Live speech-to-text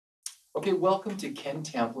Okay, welcome to Ken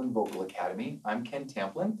Tamplin Vocal Academy. I'm Ken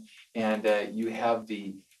Tamplin, and you have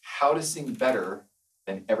the How to Sing Better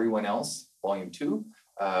Than Everyone Else, Volume 2.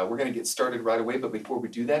 We're going to get started right away, but before we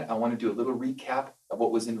do that, I want to do a little recap of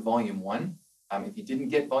what was in Volume 1. If you didn't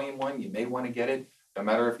get Volume 1, you may want to get it. No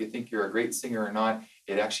matter if you think you're a great singer or not,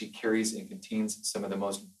 it actually carries and contains some of the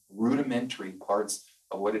most rudimentary parts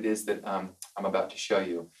of what it is that I'm about to show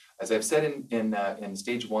you. As I've said in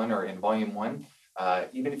Stage 1 or in Volume 1,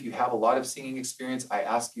 even if you have a lot of singing experience, I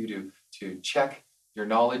ask you to check your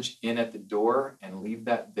knowledge in at the door and leave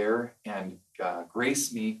that there and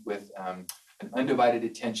grace me with an undivided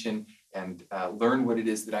attention and learn what it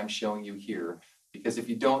is that I'm showing you here. Because if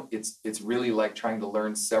you don't, it's really like trying to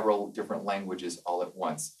learn several different languages all at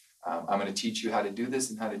once. I'm going to teach you how to do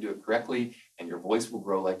this and how to do it correctly, and your voice will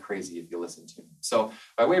grow like crazy if you listen to me. So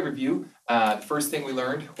by way of review, the first thing we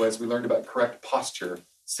learned about correct posture.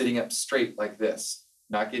 Sitting up straight like this,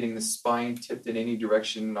 not getting the spine tipped in any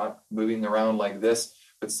direction, not moving around like this,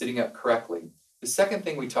 but sitting up correctly. The second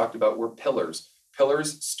thing we talked about were pillars.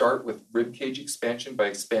 Pillars start with rib cage expansion by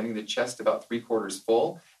expanding the chest about 3/4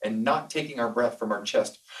 full and not taking our breath from our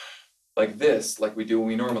chest like this, like we do when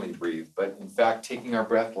we normally breathe, but in fact, taking our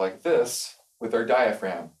breath like this with our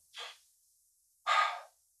diaphragm.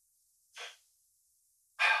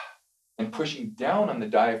 And pushing down on the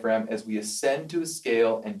diaphragm as we ascend to a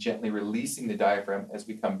scale and gently releasing the diaphragm as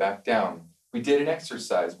we come back down. We did an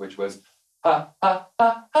exercise which was ha ha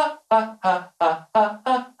ha ha ha ha ha ha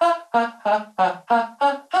ha ha ha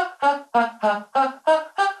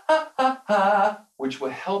ha ha, which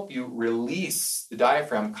will help you release the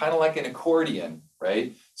diaphragm kind of like an accordion,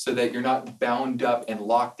 right? So that you're not bound up and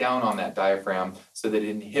locked down on that diaphragm so that it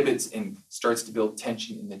inhibits and starts to build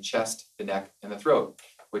tension in the chest, the neck, and the throat.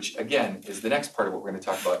 Which again is the next part of what we're going to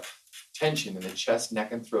talk about. Tension in the chest,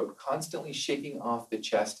 neck, and throat, constantly shaking off the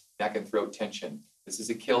chest, neck, and throat tension. This is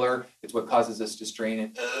a killer. It's what causes us to strain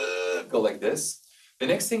and go like this. The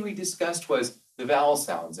next thing we discussed was the vowel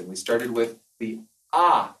sounds, and we started with the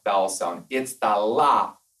ah vowel sound. It's the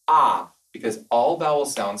la, ah, because all vowel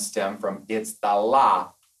sounds stem from it's the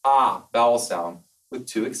la, ah vowel sound, with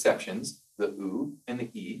two exceptions, the oo and the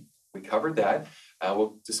e. We covered that.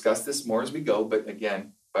 We'll discuss this more as we go, but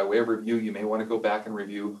again, by way of review, you may want to go back and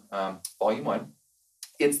review Volume 1.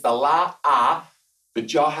 It's the la, ah. The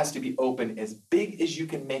jaw has to be open as big as you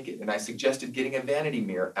can make it. And I suggested getting a vanity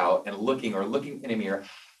mirror out and looking in a mirror.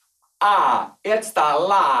 Ah, it's the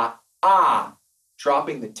la, ah.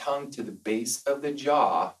 Dropping the tongue to the base of the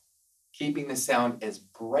jaw, keeping the sound as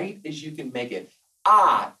bright as you can make it.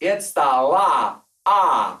 Ah, it's the la,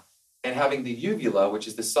 ah. And having the uvula, which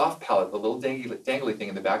is the soft palate, the little dangly thing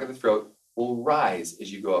in the back of the throat, will rise as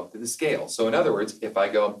you go up to the scale. So in other words, if I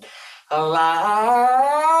go, la,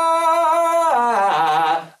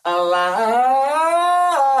 la,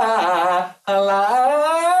 la,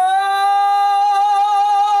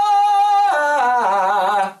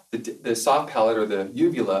 the soft palate or the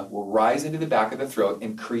uvula will rise into the back of the throat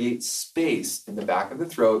and create space in the back of the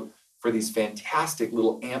throat for these fantastic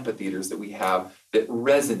little amphitheaters that we have that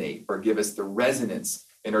resonate or give us the resonance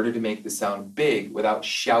in order to make the sound big without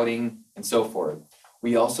shouting and so forth.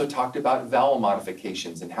 We also talked about vowel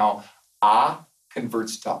modifications and how ah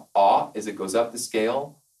converts to ah as it goes up the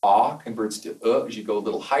scale, ah converts to as you go a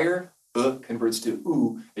little higher, converts to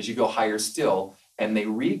oo as you go higher still, and they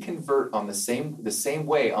reconvert on the same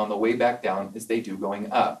way on the way back down as they do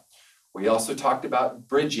going up. We also talked about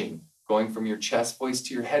bridging, going from your chest voice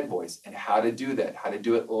to your head voice, and how to do that, how to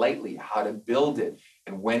do it lightly, how to build it,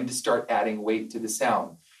 and when to start adding weight to the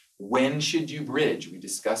sound. When should you bridge? We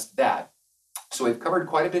discussed that. So we've covered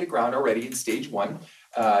quite a bit of ground already in Stage 1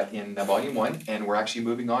 in Volume 1, and we're actually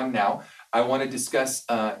moving on now. I want to discuss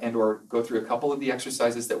and or go through a couple of the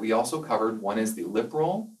exercises that we also covered. One is the lip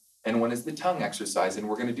roll, and one is the tongue exercise, and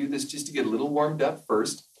we're going to do this just to get a little warmed up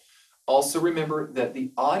first. Also remember that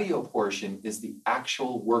the audio portion is the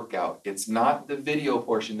actual workout. It's not the video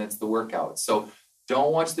portion that's the workout. So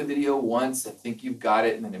don't watch the video once and think you've got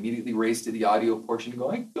it and then immediately race to the audio portion and go,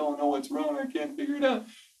 I don't know what's wrong, I can't figure it out.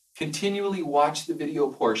 Continually watch the video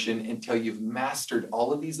portion until you've mastered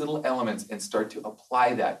all of these little elements and start to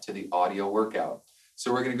apply that to the audio workout.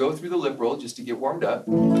 So we're going to go through the lip roll just to get warmed up.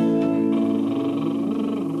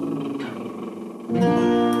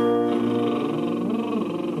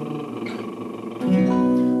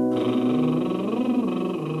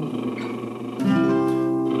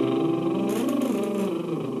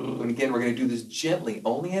 We're going to do this gently,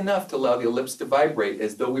 only enough to allow the lips to vibrate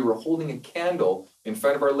as though we were holding a candle in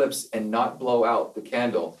front of our lips and not blow out the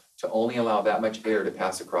candle, to only allow that much air to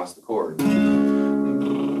pass across the cord.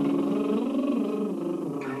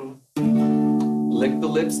 Lick the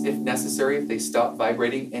lips if necessary, if they stop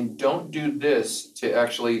vibrating, and don't do this to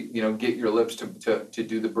actually, get your lips to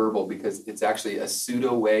do the burble, because it's actually a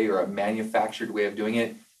pseudo way or a manufactured way of doing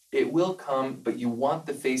it. It will come, but you want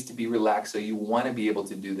the face to be relaxed, so you want to be able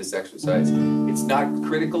to do this exercise. It's not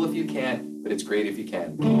critical if you can't, but it's great if you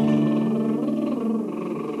can.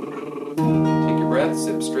 Take your breath,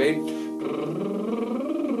 sit up straight.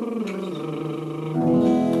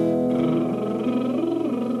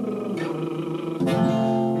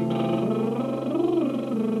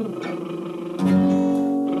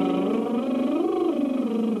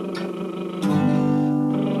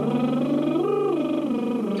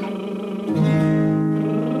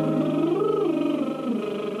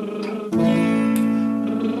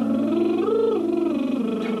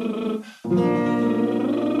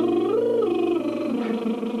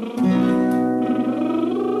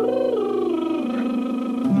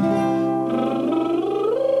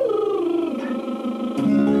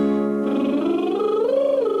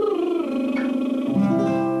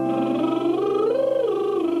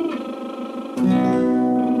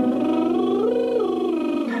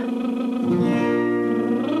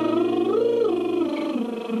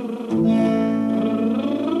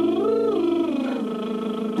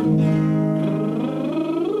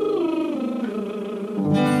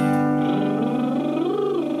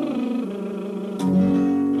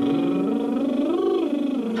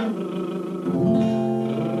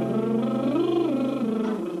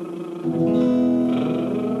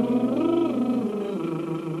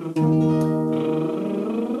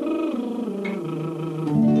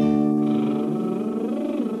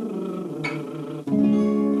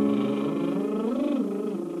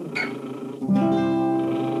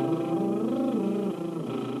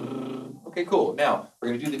 Okay, cool. Now, we're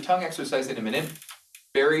going to do the tongue exercise in a minute.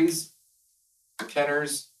 Baries,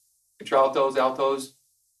 tenors, contraltos, altos,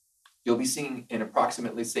 you'll be singing in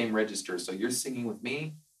approximately the same register. So you're singing with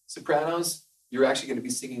me. Sopranos, you're actually going to be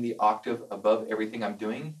singing the octave above everything I'm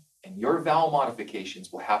doing, and your vowel modifications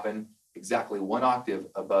will happen exactly one octave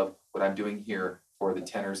above what I'm doing here for the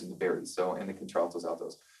tenors and the baries, and the contraltos,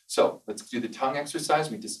 altos. So let's do the tongue exercise.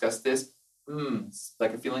 We discussed this. It's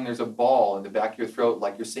like a feeling there's a ball in the back of your throat,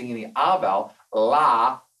 like you're singing the ah vowel,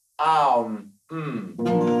 la, I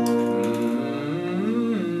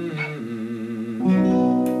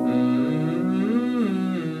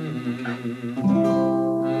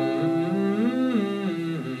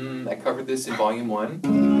covered this in volume 1.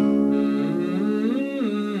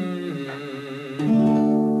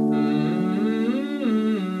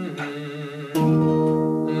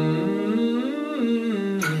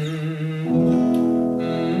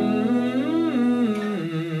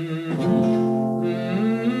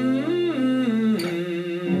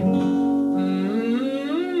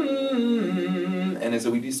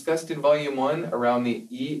 Discussed in volume 1 around the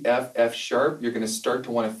E, F sharp, you're going to start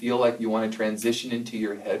to want to feel like you want to transition into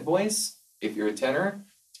your head voice if you're a tenor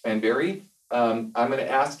and bari. I'm going to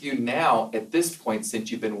ask you now at this point,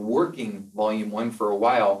 since you've been working volume 1 for a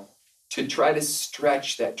while, to try to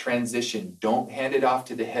stretch that transition. Don't hand it off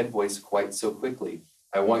to the head voice quite so quickly.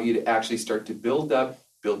 I want you to actually start to build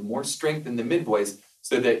more strength in the mid voice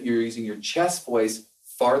so that you're using your chest voice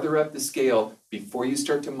farther up the scale before you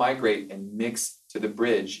start to migrate and mix to the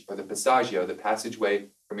bridge or the passaggio, the passageway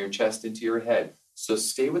from your chest into your head. So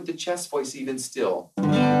stay with the chest voice even still.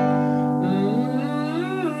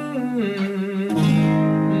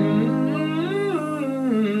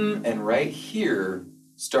 And right here,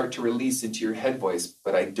 start to release into your head voice,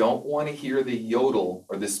 but I don't want to hear the yodel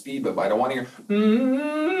or the speed bump. I don't want to hear,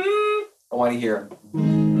 I want to hear.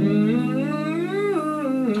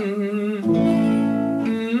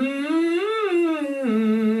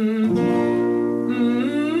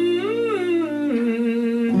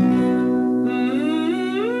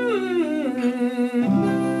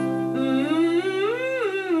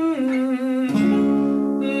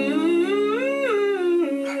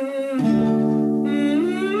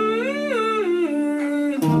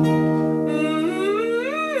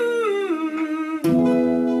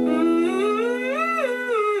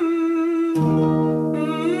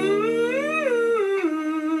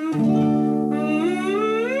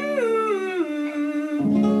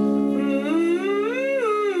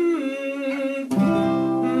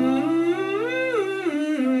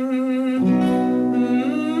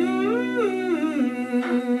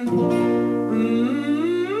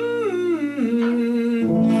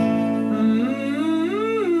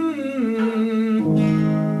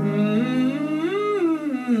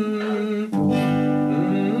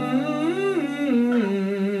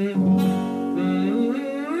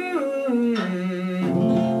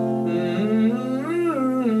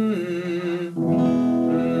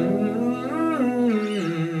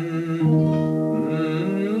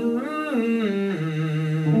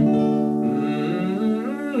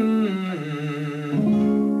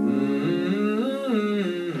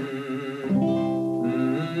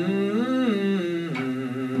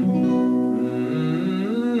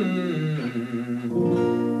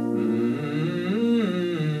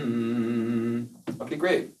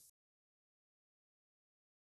 great.